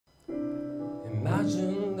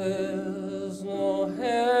Imagine there's no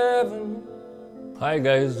heaven. Hi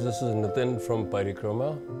guys, this is Nitin from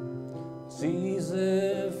Parikrama. Sees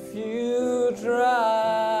if you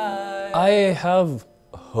try. I have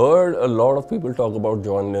heard a lot of people talk about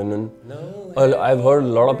John Lennon. I've heard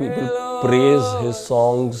a lot of people praise his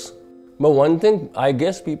songs. But one thing I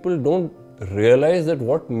guess people don't realize, that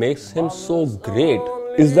what makes him so great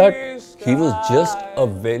is that he was just a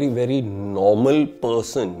very, very normal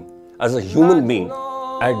person as a human being.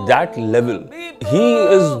 At that level, he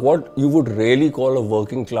is what you would really call a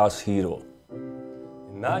working class hero.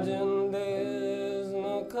 Imagine there's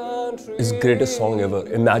no country. His greatest song ever,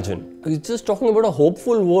 Imagine. He's just talking about a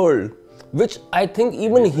hopeful world, which I think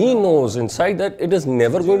even he knows inside that it is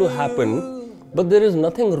never going to happen, but there is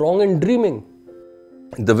nothing wrong in dreaming.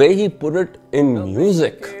 The way he put it in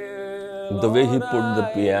music, the way he put the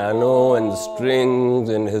piano and the strings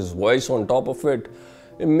and his voice on top of it,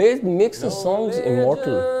 it makes the songs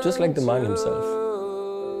immortal, just like the man himself.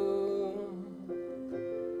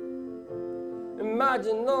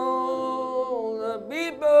 Imagine all the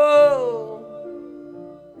people.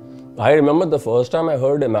 I remember the first time I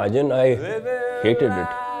heard Imagine, I hated it.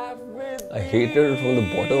 I hated it from the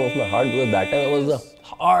bottom of my heart, because that time I was a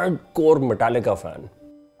hardcore Metallica fan.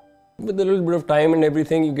 With a little bit of time and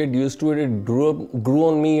everything, you get used to it. It grew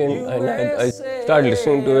on me, and I started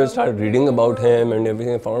listening to it, started reading about him and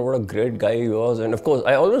everything. I found out what a great guy he was. And of course,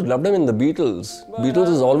 I always loved him in the Beatles. Beatles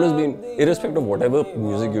has always been, irrespective of whatever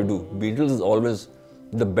music you do, Beatles is always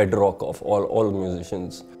the bedrock of all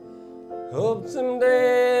musicians. Hope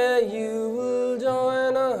someday you will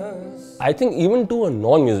join us. I think even to a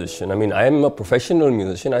non-musician, I mean, I am a professional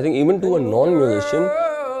musician, I think even to a non-musician,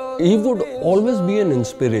 he would always be an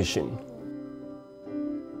inspiration.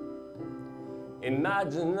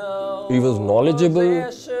 He was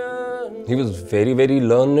knowledgeable, he was very, very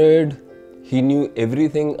learned, he knew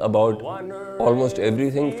everything about almost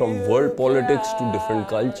everything, from world politics to different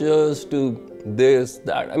cultures to this,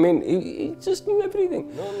 that. I mean, he just knew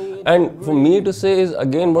everything. And for me to say is,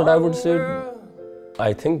 again, what I would say,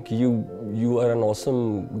 I think you are an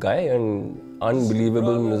awesome guy and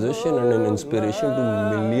unbelievable musician and an inspiration to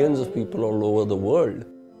millions of people all over the world.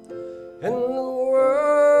 And the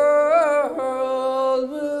world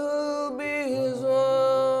will be his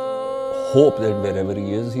own. Hope that wherever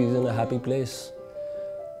he is, he's in a happy place.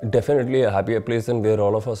 Definitely a happier place than where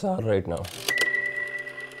all of us are right now.